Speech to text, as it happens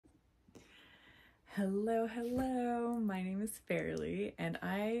Hello, hello. My name is Fairley, and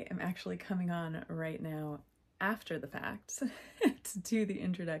I am actually coming on right now after the fact to do the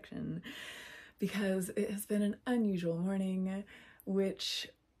introduction because it has been an unusual morning, which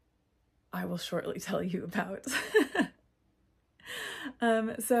I will shortly tell you about.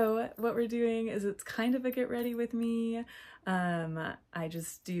 So what we're doing is it's kind of a get ready with me. I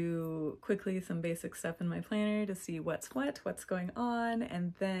just do quickly some basic stuff in my planner to see what's going on,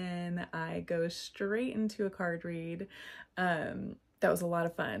 and then I go straight into a card read. That was a lot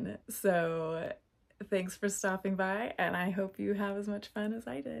of fun. So thanks for stopping by, and I hope you have as much fun as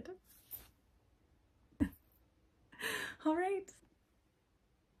I did. All right.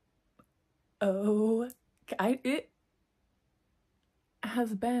 Oh, it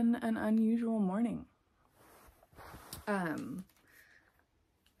has been an unusual morning.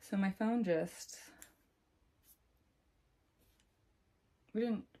 So my phone we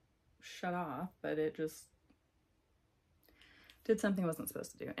didn't shut off, but it just did something it wasn't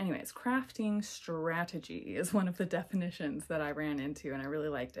supposed to do. Anyways, crafting strategy is one of the definitions that I ran into, and I really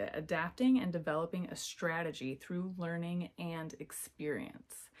liked it. Adapting and developing a strategy through learning and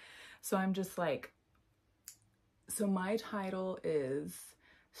experience. So I'm just like, so my title is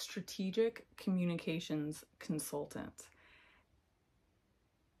Strategic Communications Consultant.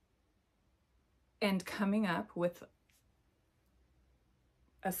 And coming up with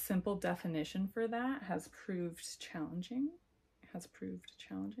a simple definition for that has proved challenging. I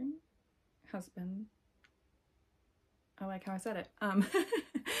like how I said it.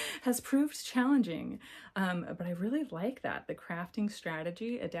 Has proved challenging, but I really like that. The crafting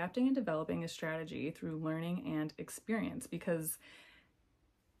strategy, adapting and developing a strategy through learning and experience, because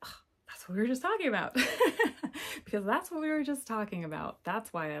that's what we were just talking about. Because that's what we were just talking about.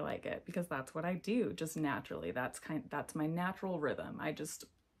 That's why I like it, because that's what I do just naturally. That's my natural rhythm.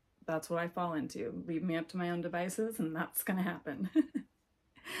 That's what I fall into. Leave me up to my own devices and that's gonna happen.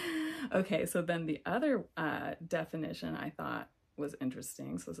 Okay, so then the other definition I thought was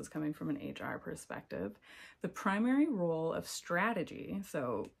interesting. So this is coming from an HR perspective. The primary role of strategy,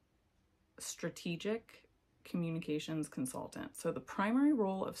 so strategic communications consultant. So the primary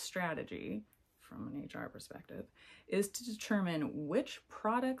role of strategy from an HR perspective is to determine which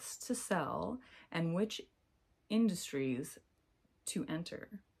products to sell and which industries to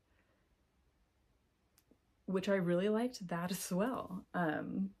enter, which I really liked that as well.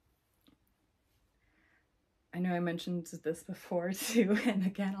 I know I mentioned this before too, and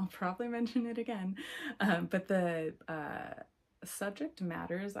again, I'll probably mention it again, but the subject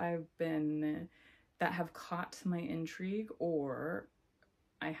matters that have caught my intrigue or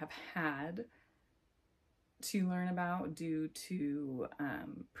I have had to learn about due to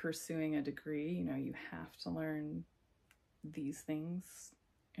pursuing a degree. You know, you have to learn these things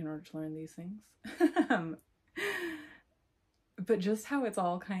in order to learn these things. But just how it's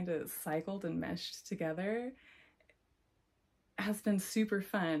all kind of cycled and meshed together has been super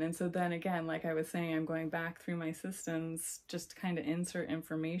fun. And so then again, like I was saying, I'm going back through my systems just to kind of insert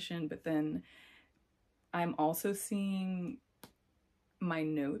information, but then I'm also seeing my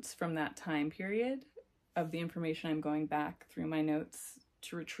notes from that time period of the information I'm going back through my notes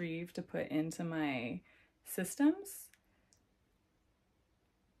to retrieve to put into my systems,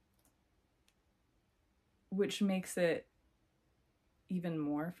 which makes it even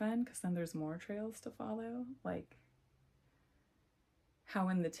more fun because then there's more trails to follow. Like how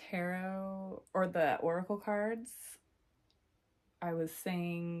in the tarot or the oracle cards, I was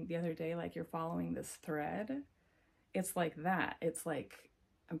saying the other day, like you're following this thread. It's like that. It's like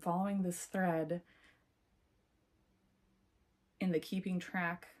I'm following this thread in the keeping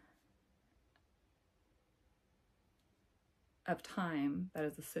track of time that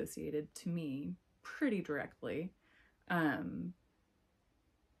is associated to me pretty directly.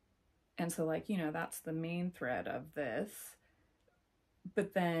 And so like, you know, that's the main thread of this,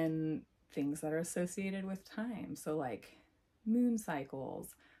 but then things that are associated with time. So like moon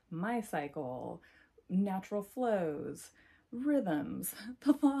cycles, my cycle, natural flows, rhythms,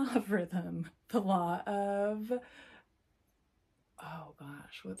 the law of rhythm, the law of, oh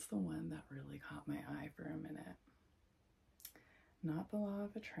gosh, what's the one that really caught my eye for a minute? Not the law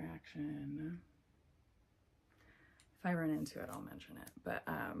of attraction. If I run into it, I'll mention it. But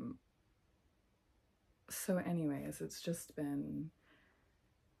so anyways, it's just been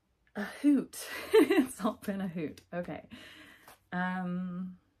a hoot. It's all been a hoot. Okay.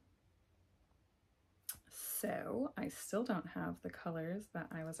 So I still don't have the colors that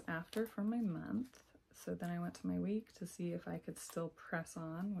I was after for my month. So then I went to my week to see if I could still press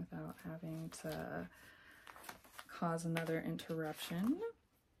on without having to cause another interruption.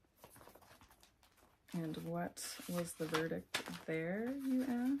 And what was the verdict there, you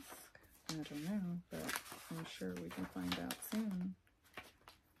ask? I don't know, but I'm sure we can find out soon.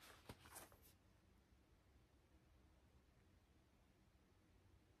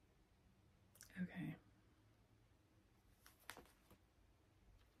 Okay.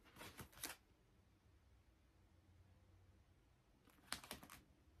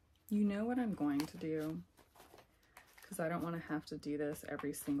 You know what I'm going to do, because I don't want to have to do this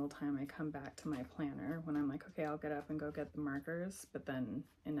every single time I come back to my planner when I'm like, okay, I'll get up and go get the markers, but then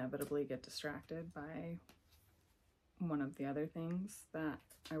inevitably get distracted by one of the other things that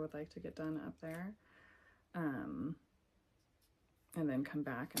I would like to get done up there. And then come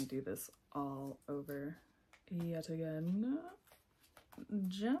back and do this all over yet again.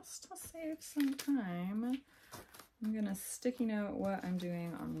 Just to save some time, I'm gonna sticky note what I'm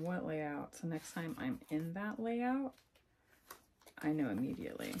doing on what layout, so next time I'm in that layout, I know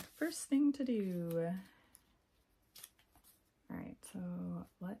immediately. First thing to do. All right, so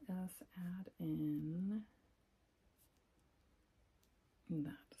let us add in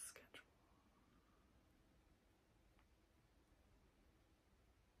that schedule.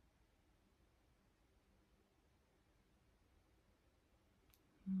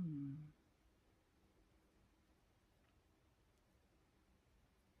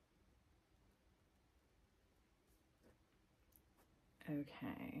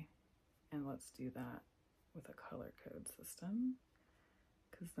 Okay, and let's do that with a color code system,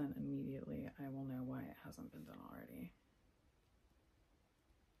 because then immediately I will know why it hasn't been done already.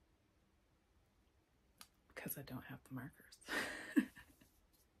 Because I don't have the markers.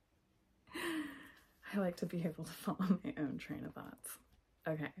 I like to be able to follow my own train of thoughts.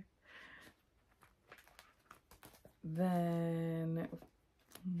 Okay. Then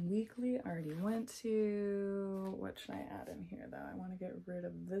weekly I already went to. What should I add in here though? I want to get rid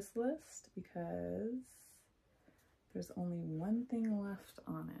of this list because there's only one thing left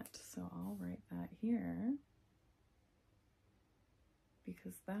on it. So I'll write that here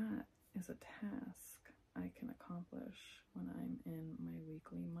because that is a task I can accomplish when I'm in my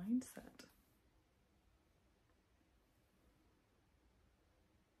weekly mindset.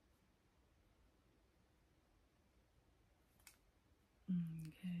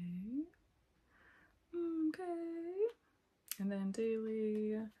 Okay. Okay. And then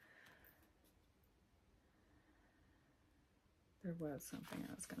daily, there was something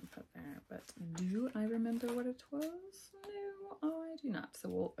I was going to put there, but do I remember what it was? No, oh, I do not. So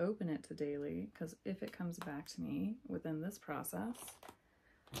we'll open it to daily, because if it comes back to me within this process,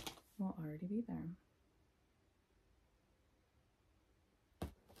 we'll already be there.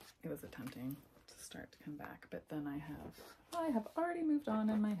 It was attempting to start to come back, but then I have already moved on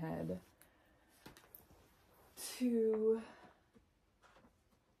in my head to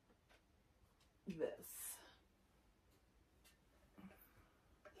this.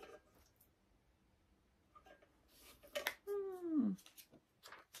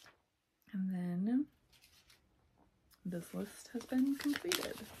 And then this list has been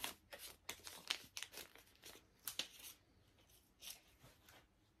completed.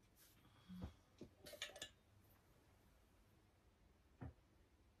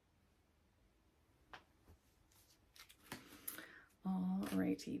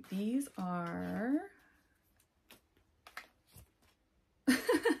 Alrighty, these are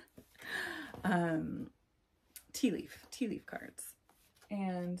tea leaf cards.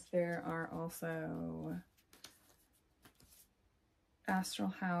 And there are also Astral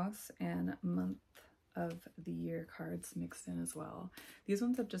House and Month of the Year cards mixed in as well. These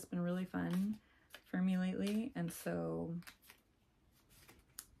ones have just been really fun for me lately, and so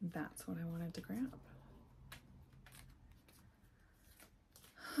that's what I wanted to grab.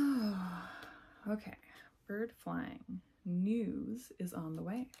 Okay, bird flying. News is on the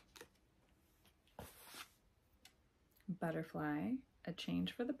way. Butterfly, a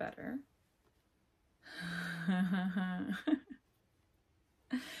change for the better.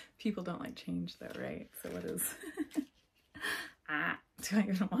 People don't like change though, right? So what is... do I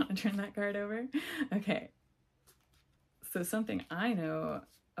even want to turn that card over? Okay. So something I know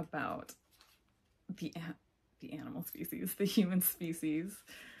about the animal species, the human species,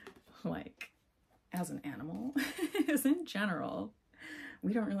 like as an animal, is in general,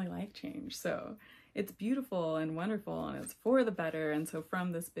 we don't really like change. So it's beautiful and wonderful and it's for the better. And so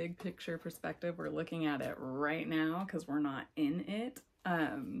from this big picture perspective, we're looking at it right now because we're not in it.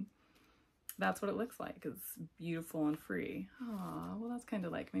 That's what it looks like. It's beautiful and free. Ah, well, that's kind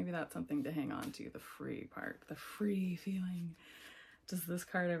of like, maybe that's something to hang on to, the free part, the free feeling. Does this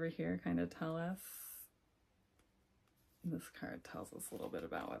card over here kind of tell us? This card tells us a little bit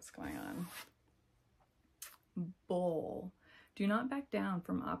about what's going on. Bull. Do not back down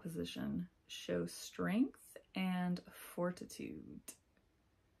from opposition. Show strength and fortitude.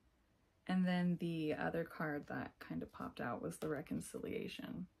 And then the other card that kind of popped out was the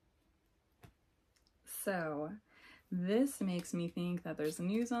reconciliation. So this makes me think that there's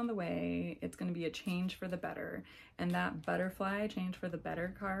news on the way. It's going to be a change for the better. And that butterfly change for the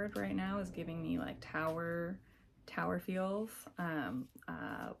better card right now is giving me like tower feels,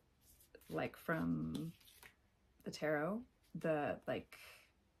 like from the tarot, the like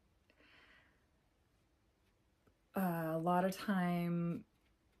a lot of time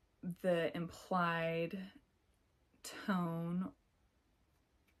the implied tone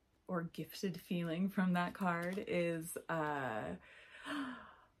or gifted feeling from that card is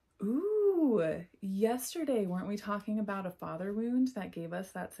ooh, yesterday weren't we talking about a father wound that gave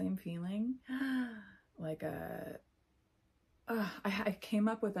us that same feeling? Like I came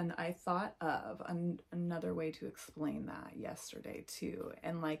up with I thought of another way to explain that yesterday too,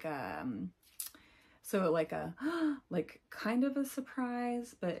 and like so like like kind of a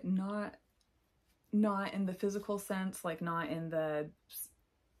surprise, but not in the physical sense, like not in the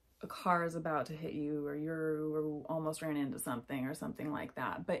a car is about to hit you or you almost ran into something or something like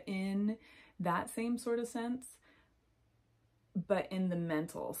that, but in that same sort of sense, but in the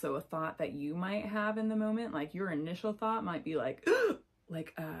mental. So a thought that you might have in the moment, like your initial thought might be like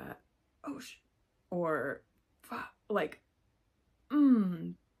like oh or like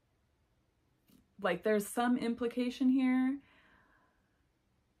like there's some implication here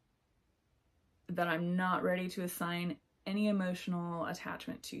that I'm not ready to assign any emotional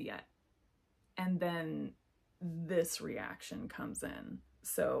attachment to yet. And then this reaction comes in.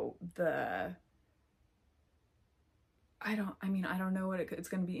 So I don't know what it's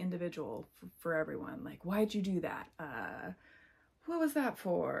going to be individual for everyone. Like, why'd you do that? What was that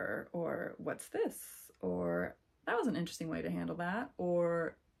for? Or what's this? Or that was an interesting way to handle that.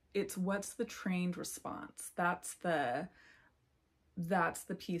 Or it's what's the trained response? That's the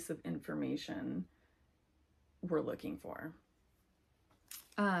piece of information we're looking for.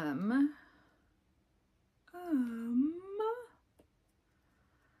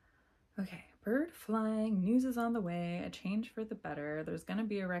 Okay, bird flying, news is on the way, a change for the better. There's going to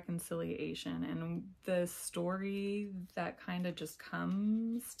be a reconciliation, and the story that kind of just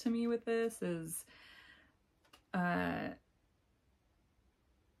comes to me with this is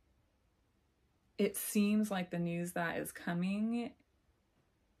it seems like the news that is coming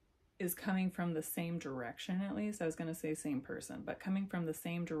from the same direction, at least. I was going to say same person, but coming from the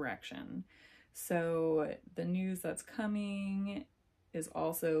same direction. So the news that's coming is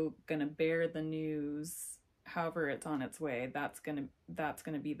also going to bear the news, however it's on its way. That's going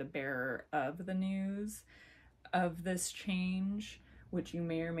to be the bearer of the news of this change, which you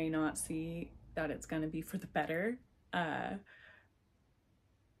may or may not see that it's going to be for the better.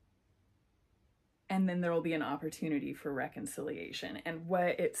 And then there will be an opportunity for reconciliation. And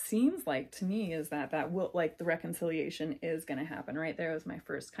what it seems like to me is that will, like, the reconciliation is going to happen. Right there was my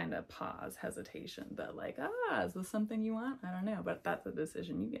first kind of pause, hesitation, but like, is this something you want? I don't know, but that's a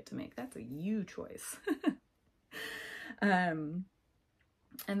decision you get to make. That's a you choice. And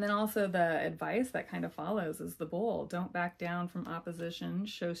then also the advice that kind of follows is the bull. Don't back down from opposition,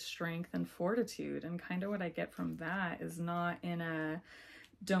 show strength and fortitude. And kind of what I get from that is not in a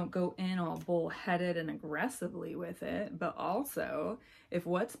don't go in all bullheaded and aggressively with it, but also if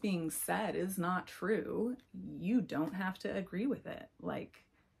what's being said is not true, you don't have to agree with it. Like,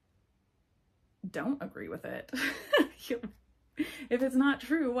 don't agree with it. If it's not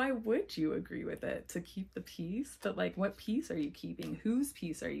true, why would you agree with it? To keep the peace? But like, what peace are you keeping? Whose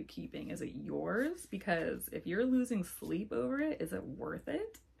peace are you keeping? Is it yours? Because if you're losing sleep over it, is it worth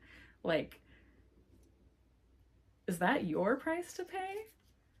it? Like, is that your price to pay?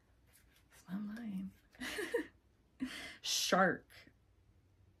 Not mine. Shark.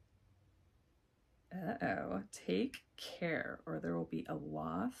 Uh-oh. Take care, or there will be a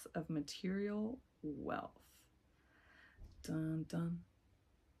loss of material wealth. Dun dun.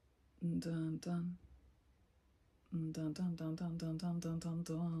 Dun dun. Dun dun dun dun dun dun dun dun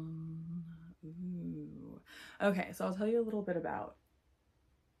dun. Ooh. Okay, so I'll tell you a little bit about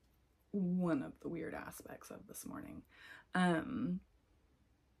one of the weird aspects of this morning.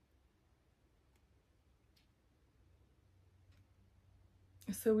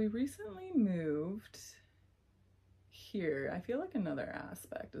 So we recently moved here. I feel like another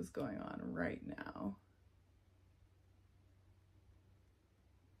aspect is going on right now.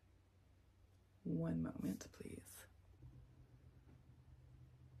 One moment, please.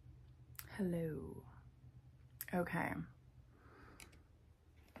 Hello. Okay.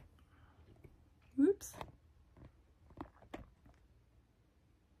 Oops.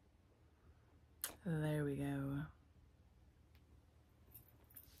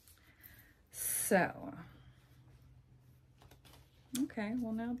 So, okay,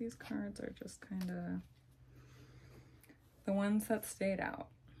 well now these cards are just kind of the ones that stayed out.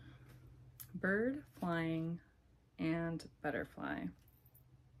 Bird, flying, and butterfly.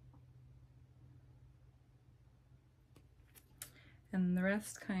 And the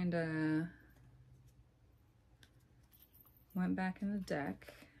rest kind of went back in the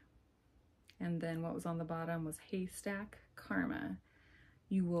deck. And then what was on the bottom was haystack karma.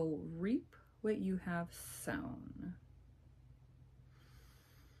 You will reap what you have sown.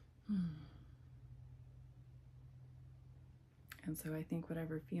 And so I think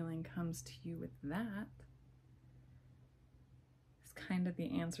whatever feeling comes to you with that is kind of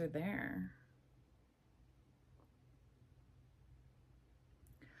the answer there.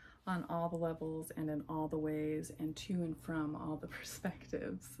 On all the levels and in all the ways and to and from all the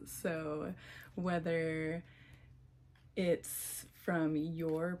perspectives. So whether it's from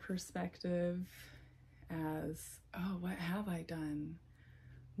your perspective as, oh, what have I done?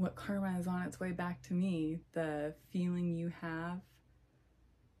 What karma is on its way back to me? The feeling you have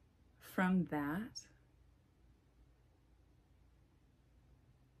from that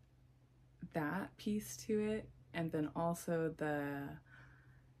piece to it, and then also the,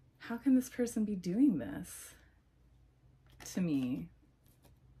 how can this person be doing this to me?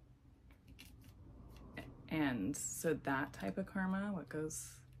 And so that type of karma,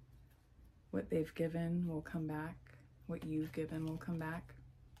 what they've given will come back, what you've given will come back.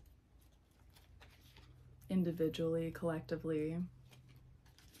 Individually, collectively,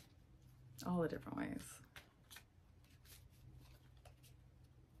 all the different ways.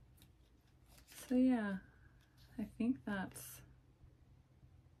 So yeah, I think that's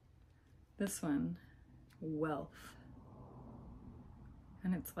this one, wealth.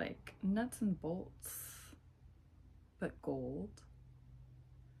 And it's like nuts and bolts, but gold.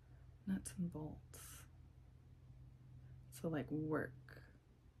 Nuts and bolts. So like work.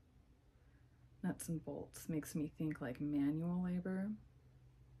 Nuts and bolts makes me think like manual labor.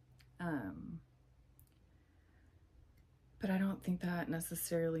 But I don't think that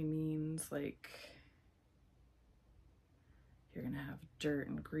necessarily means like you're gonna have dirt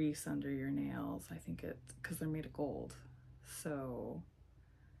and grease under your nails. I think it's because they're made of gold. So,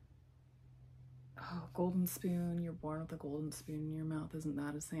 oh, golden spoon, you're born with a golden spoon in your mouth. Isn't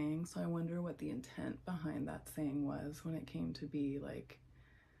that a saying? So I wonder what the intent behind that saying was when it came to be like,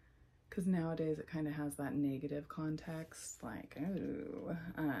 because nowadays it kind of has that negative context, like, oh,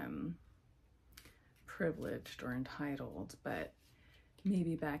 privileged or entitled, but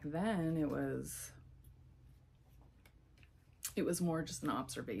maybe back then it was more just an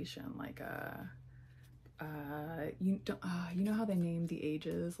observation, like you know how they named the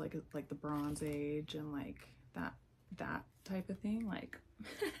ages, like the Bronze Age and like that type of thing, like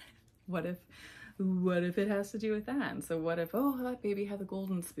what if it has to do with that? And so what if, oh, that baby had a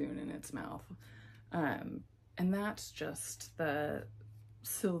golden spoon in its mouth, and that's just the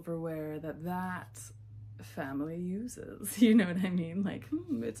silverware that family uses, you know what I mean? Like,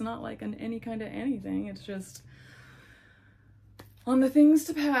 it's not like any kind of anything, it's just on the things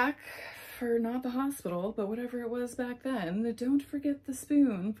to pack for not the hospital, but whatever it was back then. Don't forget the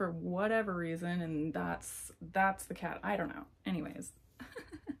spoon for whatever reason, and that's the cat. I don't know. Anyways,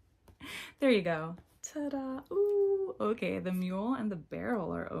 there you go. Ta-da! Ooh, okay, the mule and the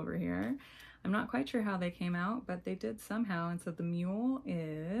barrel are over here. I'm not quite sure how they came out, but they did somehow. And so the mule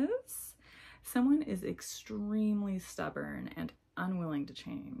is someone is extremely stubborn and unwilling to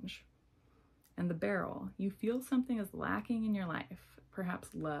change. And the barrel, you feel something is lacking in your life, perhaps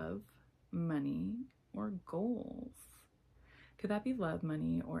love, money, or goals. Could that be love,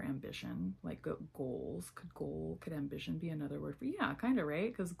 money, or ambition? Like goals, could ambition be another word for, yeah, kind of,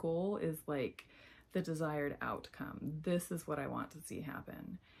 right? Because goal is like the desired outcome. This is what I want to see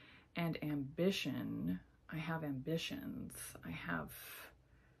happen. And ambition, I have ambitions. I have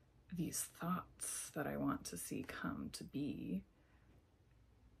these thoughts that I want to see come to be.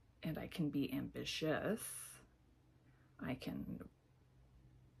 And I can be ambitious. I can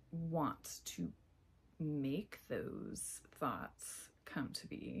want to make those thoughts come to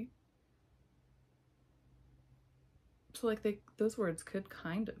be. So like those words could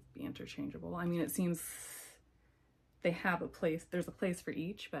kind of be interchangeable. I mean, it seems they have a place, there's a place for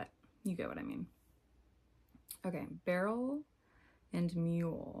each, but you get what I mean. Okay, barrel and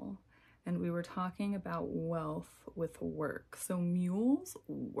mule. And we were talking about wealth with work. So mules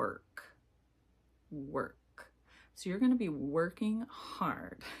work. So you're going to be working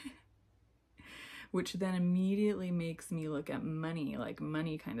hard, which then immediately makes me look at money. Like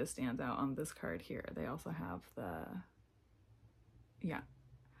money kind of stands out on this card here. They also have the, yeah.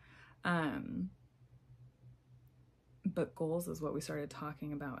 but goals is what we started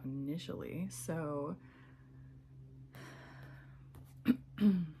talking about initially. So,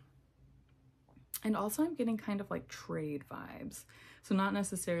 and also I'm getting kind of like trade vibes. So not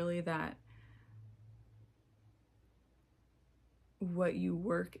necessarily that what you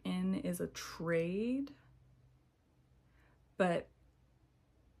work in is a trade, but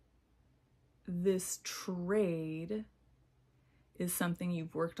this trade is something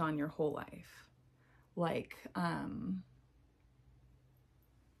you've worked on your whole life. Like, I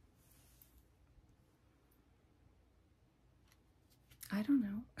don't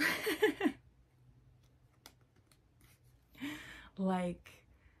know. Like,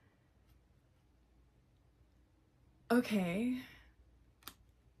 okay,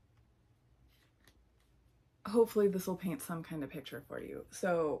 hopefully this will paint some kind of picture for you.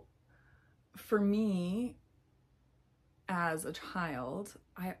 So for me, as a child,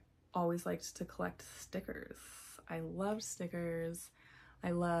 I always liked to collect stickers. I loved stickers.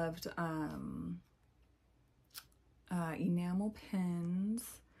 I loved enamel pins,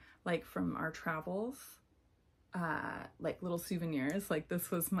 like from our travels, like little souvenirs. Like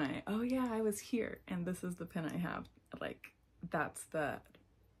this was my, oh yeah, I was here and this is the pin I have. Like that's the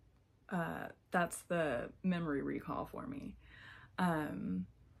memory recall for me.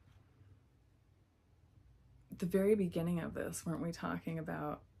 The very beginning of this, weren't we talking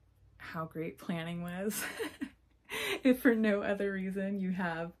about how great planning was? If for no other reason you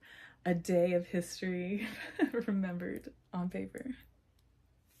have a day of history remembered on paper.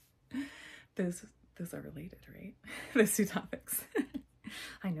 Those are related, right? Those two topics.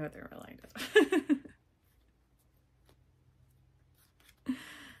 I know they're related.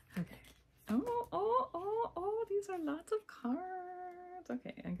 Okay. Oh, these are lots of cards.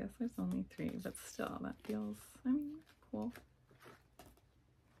 Okay, I guess there's only 3, but still, that feels, I mean, cool.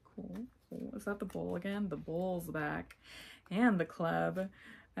 Cool. Is that the bowl again? The bowl's back. And the club.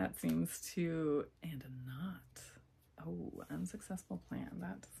 That seems to, and a knot. Oh, unsuccessful plan.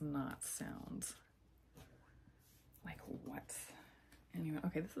 That does not sound like what? Anyway,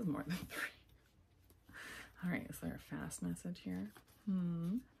 okay, this is more than 3. All right, is there a fast message here?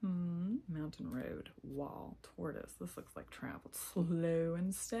 Mountain road, wall, tortoise. This looks like traveled slow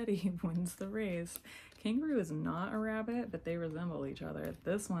and steady wins the race. Kangaroo is not a rabbit, but they resemble each other.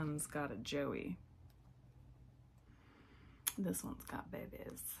 This one's got a joey. This one's got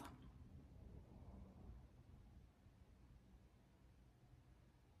babies.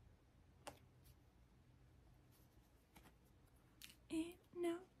 Ain't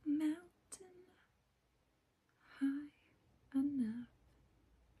no mountain high enough.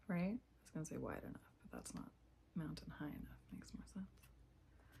 Right? I was gonna say wide enough, but that's not mountain high enough. Makes more sense.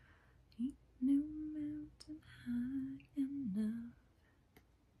 Ain't no mountain high enough.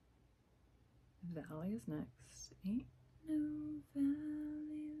 Valley is next. Ain't no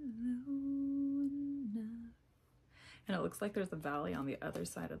valley low enough. And it looks like there's a valley on the other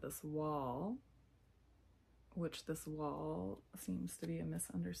side of this wall, which this wall seems to be a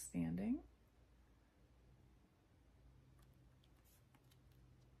misunderstanding.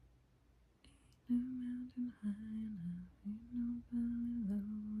 Ain't no mountain high enough, ain't no valley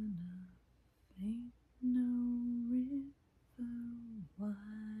low enough, ain't no river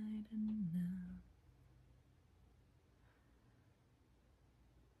wide enough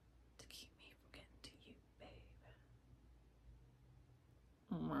to keep me from getting to you, babe.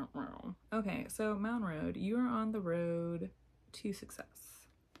 Okay, so Mountain Road, you are on the road to success.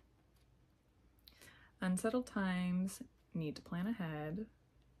 Unsettled times, need to plan ahead.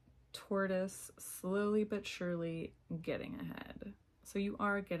 Tortoise, slowly but surely getting ahead. So you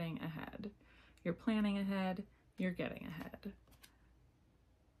are getting ahead. You're planning ahead, you're getting ahead.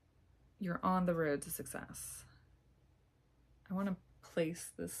 You're on the road to success. I want to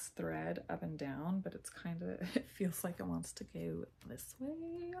place this thread up and down, but it's kind of, it feels like it wants to go this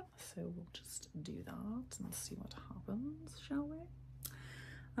way. So we'll just do that and see what happens, shall we?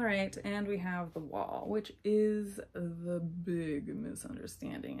 All right, and we have the wall, which is the big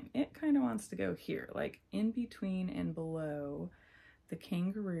misunderstanding. And it kind of wants to go here, like in between and below the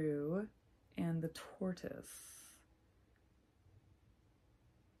kangaroo and the tortoise.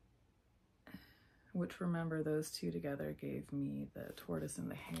 Which, remember, those two together gave me the tortoise and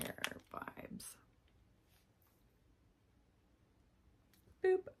the hare vibes.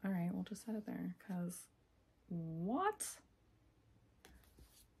 Boop. All right, we'll just set it there, because what?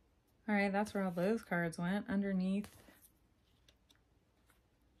 All right, that's where all those cards went. Underneath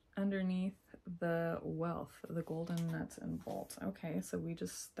the wealth, the golden nuts and bolts. Okay, so we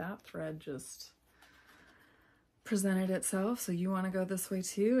just, that thread just presented itself. So you want to go this way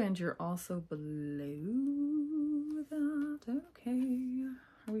too, and you're also below do that. Okay.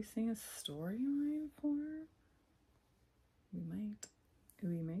 Are we seeing a storyline for? We might.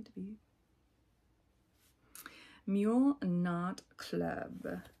 We might be. Mule Knot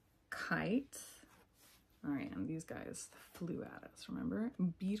Club. Kite. All right, and these guys flew at us, remember?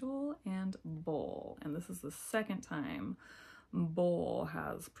 Beetle and Bull. And this is the second time Bull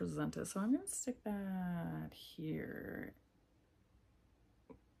has presented. So I'm going to stick that here.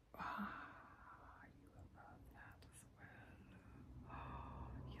 You will love that as well.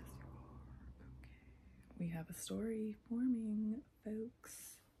 Yes, you are. Okay. We have a story forming,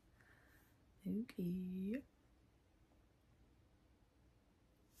 folks. Okay.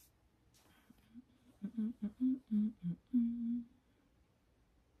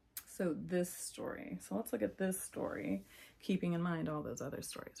 So this story, so let's look at this story, keeping in mind all those other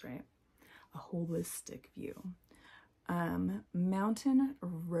stories, right? A holistic view. Mountain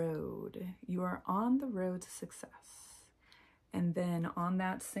road. You are on the road to success. And then on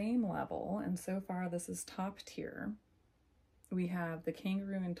that same level, and so far this is top tier, we have the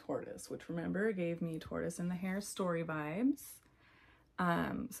kangaroo and tortoise, which remember gave me tortoise and the hare story vibes.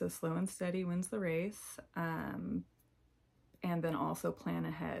 So slow and steady wins the race. And then also plan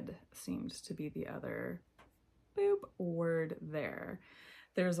ahead seemed to be the other word there.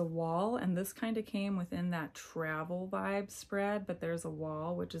 There's a wall, and this kind of came within that travel vibe spread, but there's a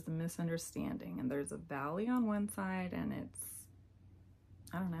wall, which is a misunderstanding. And there's a valley on one side, and it's,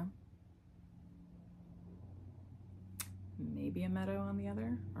 I don't know, maybe a meadow on the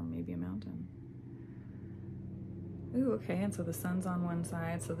other, or maybe a mountain. Ooh, okay, and so the sun's on one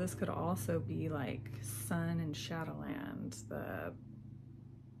side, so this could also be like Sun and Shadowland. I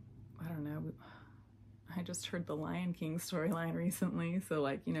don't know, I just heard the Lion King storyline recently, so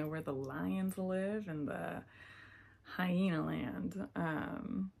like, you know, where the lions live and the hyena land.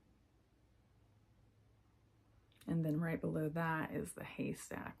 And then right below that is the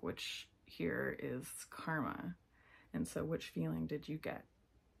haystack, which here is karma. And so which feeling did you get?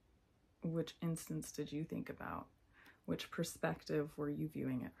 Which instance did you think about? Which perspective were you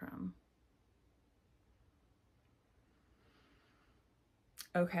viewing it from?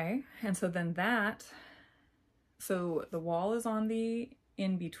 Okay, and so then so the wall is on the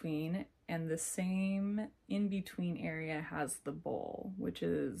in-between, and the same in-between area has the bull, which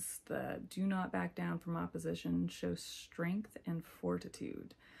is the do not back down from opposition, show strength and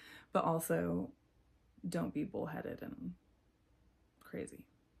fortitude, but also don't be bullheaded and crazy,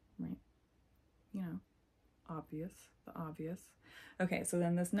 right? You know, obvious, the obvious. Okay, so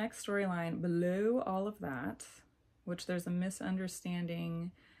then this next storyline below all of that, which there's a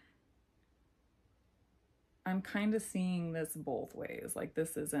misunderstanding. I'm kind of seeing this both ways. Like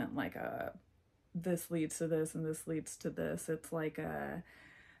this isn't like a, this leads to this and this leads to this. It's like a,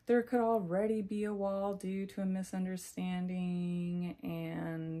 there could already be a wall due to a misunderstanding,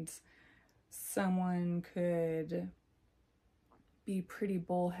 and someone could be pretty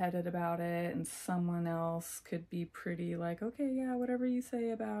bullheaded about it, and someone else could be pretty like, okay, yeah, whatever you say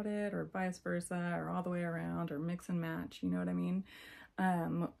about it, or vice versa, or all the way around, or mix and match, you know what I mean?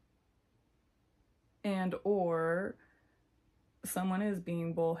 And or someone is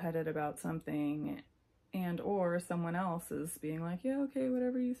being bullheaded about something, and or someone else is being like, yeah, okay,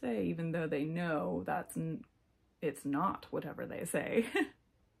 whatever you say, even though they know it's not whatever they say.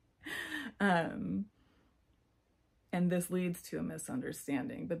 And this leads to a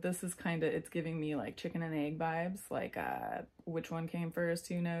misunderstanding, but this is kind of, it's giving me like chicken and egg vibes, like which one came first,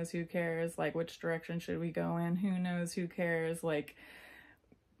 who knows, who cares, like which direction should we go in, who knows, who cares, like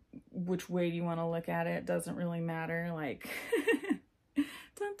which way do you want to look at it, doesn't really matter, like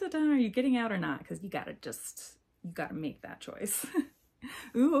dun, dun, dun, are you getting out or not, because you gotta make that choice.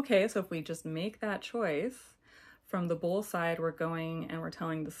 Ooh, okay, so if we just make that choice from the bull side, we're going and we're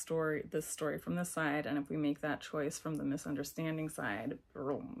telling this story from this side, and if we make that choice from the misunderstanding side,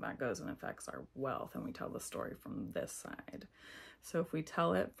 boom, that goes and affects our wealth, and we tell the story from this side. So if we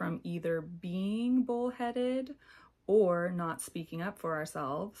tell it from either being bullheaded or not speaking up for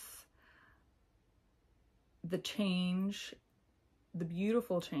ourselves, the change, the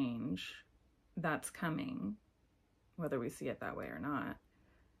beautiful change that's coming, whether we see it that way or not,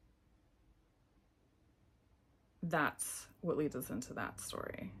 that's what leads us into that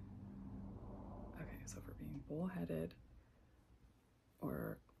story. Okay, so if we're being bullheaded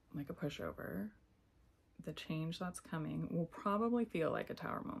or like a pushover, the change that's coming will probably feel like a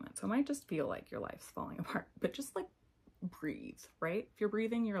tower moment. So it might just feel like your life's falling apart, but just like breathe, right? If you're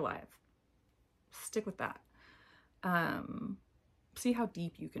breathing, you're alive. Stick with that. See how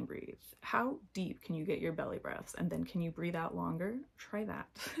deep you can breathe. How deep can you get your belly breaths? And then can you breathe out longer? Try that.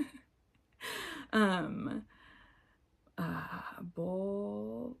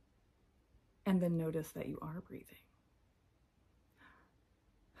 Bowl, and then notice that you are breathing.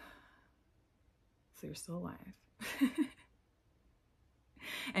 So you're still alive.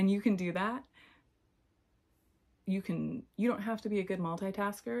 And you can do that. You don't have to be a good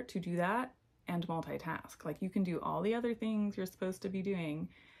multitasker to do that and multitask. Like, you can do all the other things you're supposed to be doing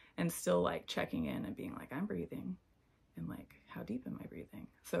and still like checking in and being like, I'm breathing, and like, how deep am I breathing?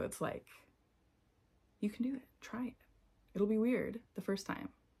 So it's like, you can do it. Try it. It'll be weird the first time,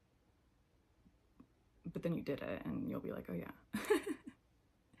 but then you did it and you'll be like, oh yeah.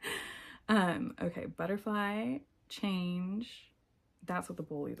 Okay, butterfly, change. That's what the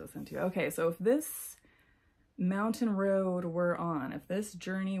bowl leads us into. Okay, so if this mountain road we're on, if this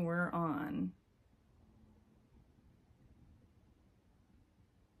journey we're on,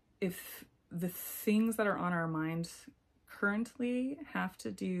 if the things that are on our minds currently have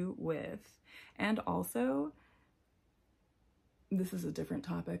to do with, and also, this is a different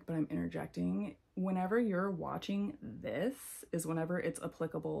topic, but I'm interjecting, whenever you're watching this is whenever it's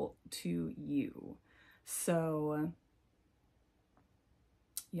applicable to you. So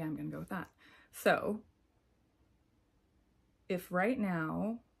yeah, I'm gonna go with that. So if right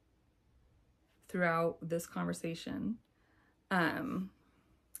now, throughout this conversation,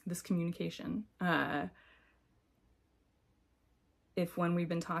 this communication, if when we've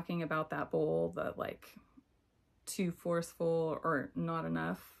been talking about that bowl, the like too forceful or not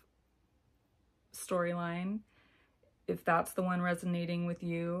enough storyline, if that's the one resonating with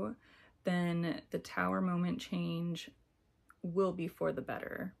you, then the tower moment change will be for the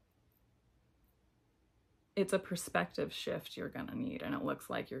better. It's a perspective shift you're gonna need, and it looks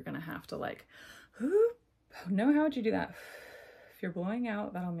like you're gonna have to like, no, how would you do that? If you're blowing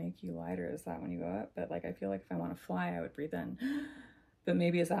out, that'll make you lighter. Is that when you go up? But like, I feel like if I want to fly, I would breathe in. But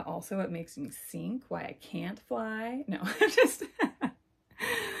maybe is that also what makes me sink? Why I can't fly? No, just, but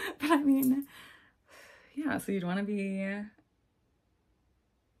I mean, yeah, so you'd want to be,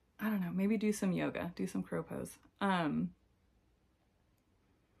 I don't know, maybe do some yoga, do some crow pose.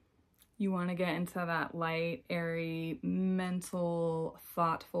 You want to get into that light, airy, mental,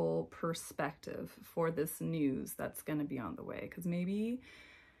 thoughtful perspective for this news that's going to be on the way. Because maybe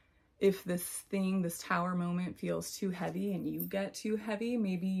if this tower moment feels too heavy and you get too heavy,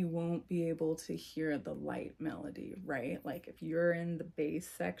 maybe you won't be able to hear the light melody, right? Like if you're in the bass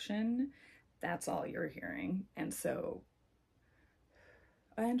section, that's all you're hearing. And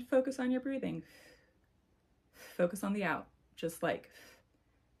focus on your breathing. Focus on the out. Just like,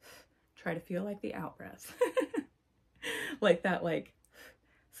 try to feel like the out breath. Like that, like,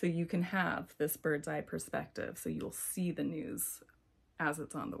 so you can have this bird's eye perspective. So you'll see the news as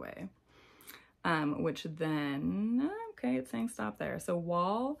it's on the way. Which then, okay, it's saying stop there. So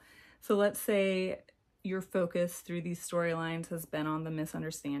wall, so let's say your focus through these storylines has been on the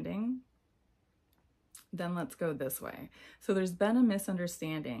misunderstanding. Then let's go this way. So there's been a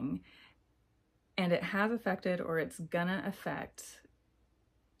misunderstanding and it has affected, or it's gonna affect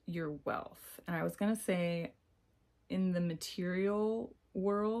your wealth. And I was gonna say in the material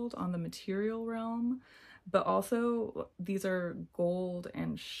world, on the material realm, but also these are gold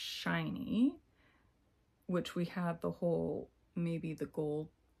and shiny, which we had the whole, maybe the gold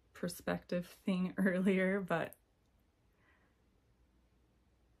perspective thing earlier, but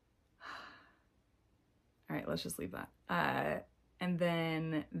all right, let's just leave that. And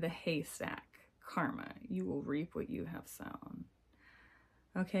then the haystack, karma, you will reap what you have sown.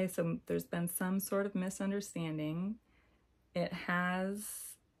 Okay, so there's been some sort of misunderstanding. It has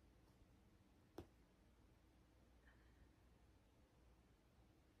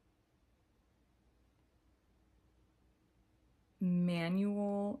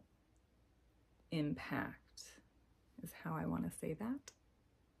manual impact, is how I want to say that.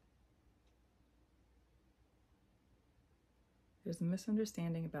 There's a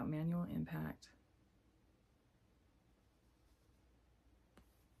misunderstanding about manual impact.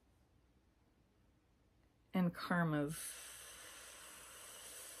 And karma's,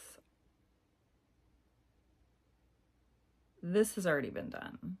 this has already been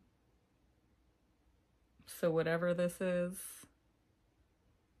done. So whatever this is,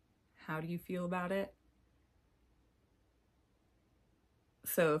 how do you feel about it?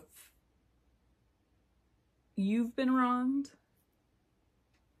 So if you've been wronged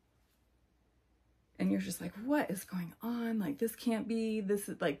and you're just like, what is going on? Like, this can't be, this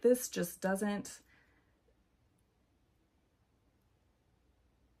is like, this just doesn't,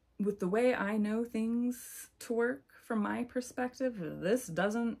 with the way I know things to work from my perspective, this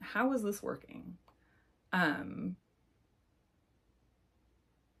doesn't, how is this working?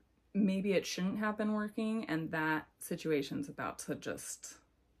 maybe it shouldn't have been working, and that situation's about to just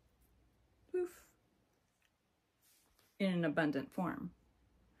poof in an abundant form.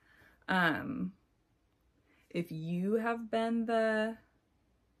 If you have been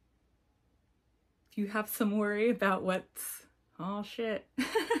if you have some worry about what's, oh shit,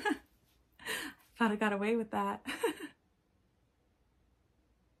 thought I got away with that.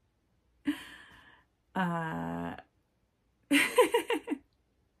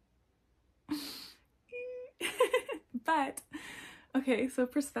 But, okay, so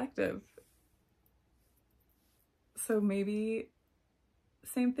perspective. So maybe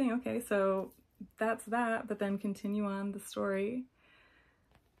same thing. Okay, so that's that, but then continue on the story.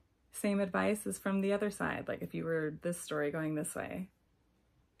 Same advice is from the other side. Like if you were this story going this way,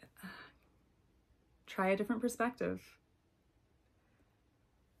 try a different perspective.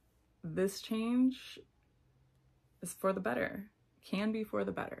 This change is for the better, can be for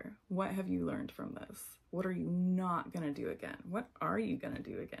the better. What have you learned from this? What are you not going to do again? What are you going to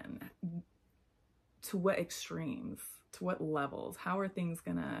do again? To what extremes? To what levels? How's it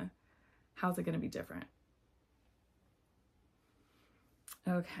going to be different?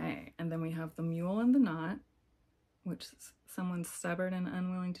 Okay, and then we have the mule and the knot, which is someone's stubborn and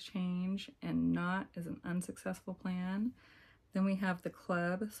unwilling to change, and knot is an unsuccessful plan. Then we have the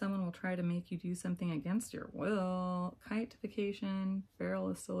club. Someone will try to make you do something against your will. Kite to vacation. Barrel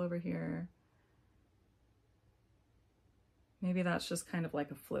is still over here. Maybe that's just kind of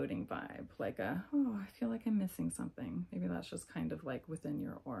like a floating vibe. Like oh, I feel like I'm missing something. Maybe that's just kind of like within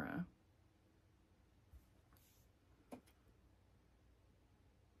your aura.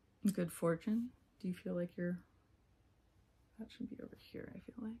 Good fortune. Do you feel like that should be over here, I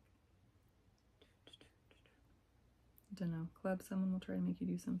feel like. Don't know. Club, someone will try to make you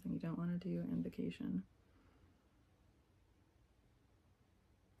do something you don't want to do, and vacation.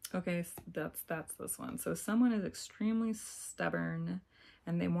 Okay, that's this one. So someone is extremely stubborn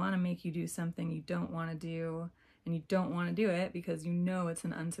and they want to make you do something you don't want to do, and you don't want to do it because you know it's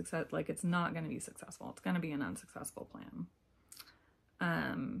an unsuccess, like it's not going to be successful. It's going to be an unsuccessful plan.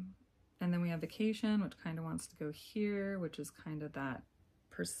 And then we have vacation, which kind of wants to go here, which is kind of that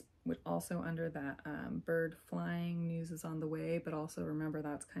also under that bird flying, news is on the way, but also remember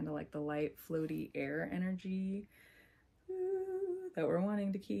that's kind of like the light floaty air energy that we're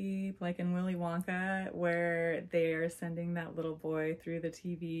wanting to keep, like in Willy Wonka, where they're sending that little boy through the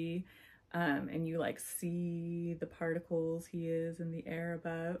TV and you like see the particles he is in the air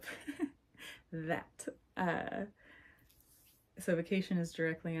above. So vacation is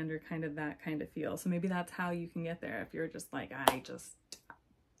directly under kind of that kind of feel. So maybe that's how you can get there. If you're just like,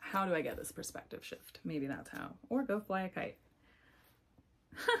 how do I get this perspective shift? Maybe that's how. Or go fly a kite.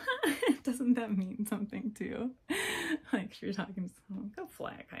 Doesn't that mean something too? Like if you're talking to someone, go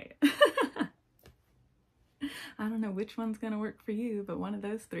fly a kite. I don't know which one's gonna work for you, but one of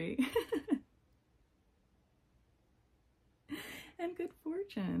those three. And good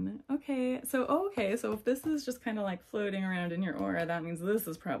fortune. Okay, so if this is just kind of like floating around in your aura, that means this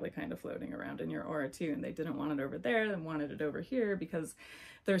is probably kind of floating around in your aura too, and they didn't want it over there, they wanted it over here because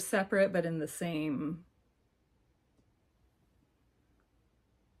they're separate but in the same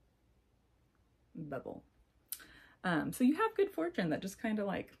bubble. So you have good fortune that just kind of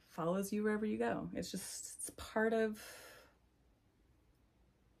like follows you wherever you go. It's part of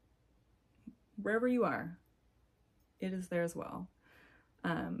wherever you are. It is there as well.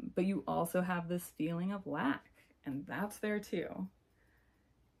 But you also have this feeling of lack, and that's there too.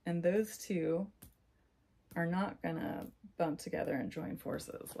 And those two are not gonna bump together and join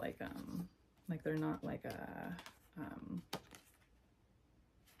forces like they're not like a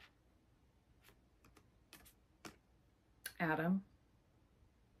atom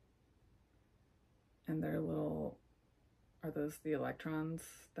and their little, are those the electrons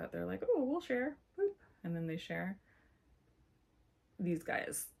that they're like, oh, we'll share, boop, and then they share. These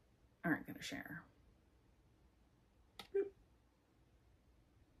guys aren't going to share. Boop.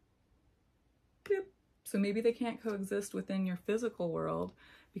 Boop. So maybe they can't coexist within your physical world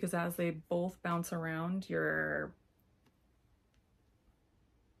because as they both bounce around your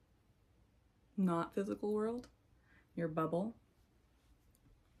not physical world, your bubble,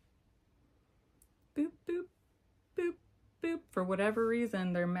 boop, boop, boop, boop, for whatever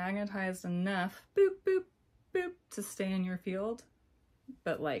reason, they're magnetized enough, boop, boop, boop, to stay in your field.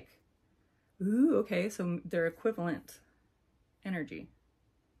 But like, ooh, okay, so they're equivalent energy.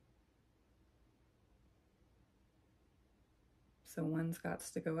 So one's got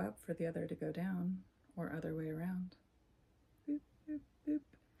to go up for the other to go down, or other way around. Boop, boop, boop.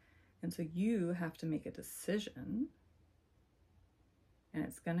 And so you have to make a decision and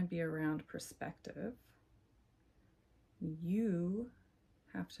it's going to be around perspective. You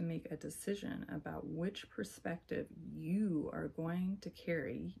have to make a decision about which perspective you are going to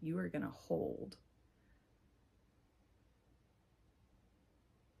carry, you are going to hold.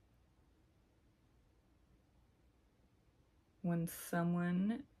 When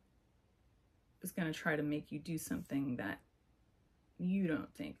someone is going to try to make you do something that you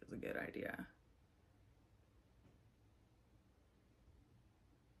don't think is a good idea.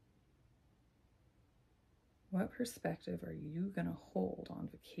 What perspective are you going to hold on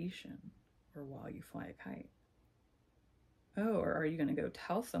vacation or while you fly a kite? Oh, or are you going to go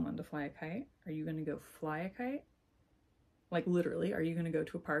tell someone to fly a kite? Are you going to go fly a kite? Like literally, are you going to go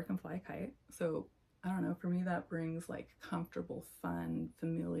to a park and fly a kite? So I don't know, for me that brings like comfortable, fun,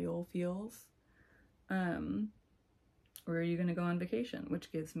 familial feels. Or are you going to go on vacation,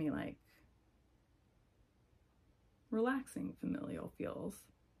 which gives me like relaxing familial feels.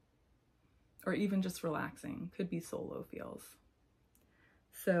 Or even just relaxing, could be solo feels.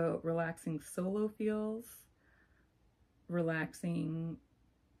 So relaxing solo feels, relaxing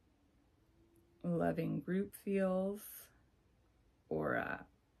loving group feels, or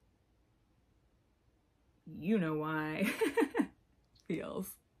you know why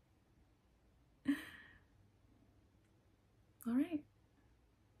feels. All right.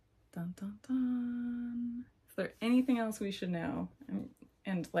 Dun, dun, dun. Is there anything else we should know?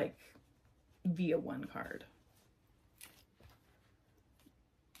 And like via one card.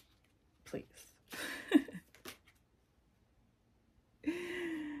 Please.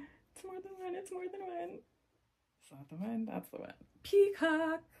 It's more than one, it's more than one. It's not the one, that's the one.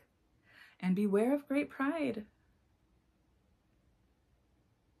 Peacock. And beware of great pride.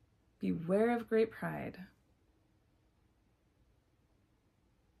 Beware of great pride.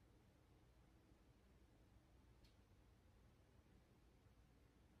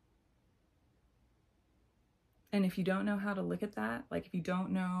 And if you don't know how to look at that, like if you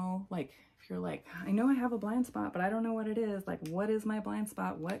don't know, like if you're like, I know I have a blind spot, but I don't know what it is. Like, what is my blind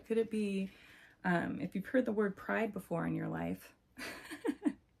spot? What could it be? If you've heard the word pride before in your life,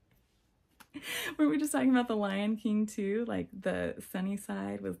 were we just talking about the Lion King too? Like the sunny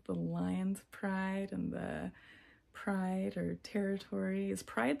side was the lion's pride, and the pride or territory is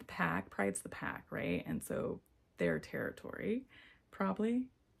pride the pack. Pride's the pack, right? And so their territory probably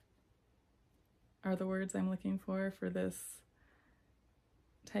are the words I'm looking for this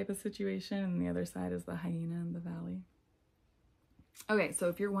type of situation. And the other side is the hyena in the valley. Okay, so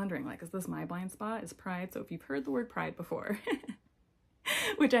if you're wondering, like, is this my blind spot? Is pride? So if you've heard the word pride before,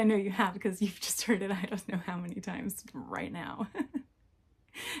 which I know you have because you've just heard it I don't know how many times right now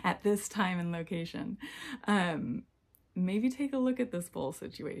at this time and location, maybe take a look at this bowl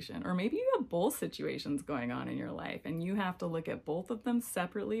situation, or maybe you have bowl situations going on in your life and you have to look at both of them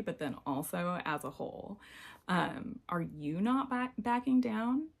separately, but then also as a whole. Are you not backing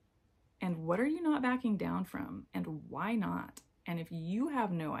down? And what are you not backing down from? And why not? And if you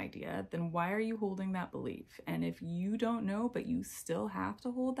have no idea, then why are you holding that belief? And if you don't know, but you still have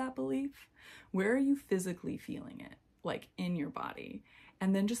to hold that belief, where are you physically feeling it? Like in your body?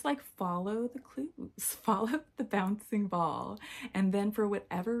 And then just like follow the clues, follow the bouncing ball. And then for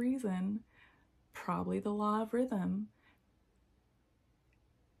whatever reason, probably the law of rhythm,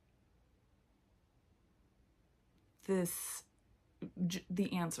 the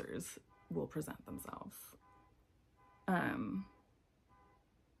answers will present themselves. And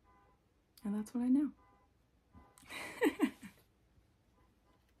that's what I know.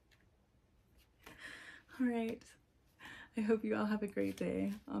 All right. I hope you all have a great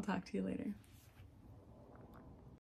day. I'll talk to you later.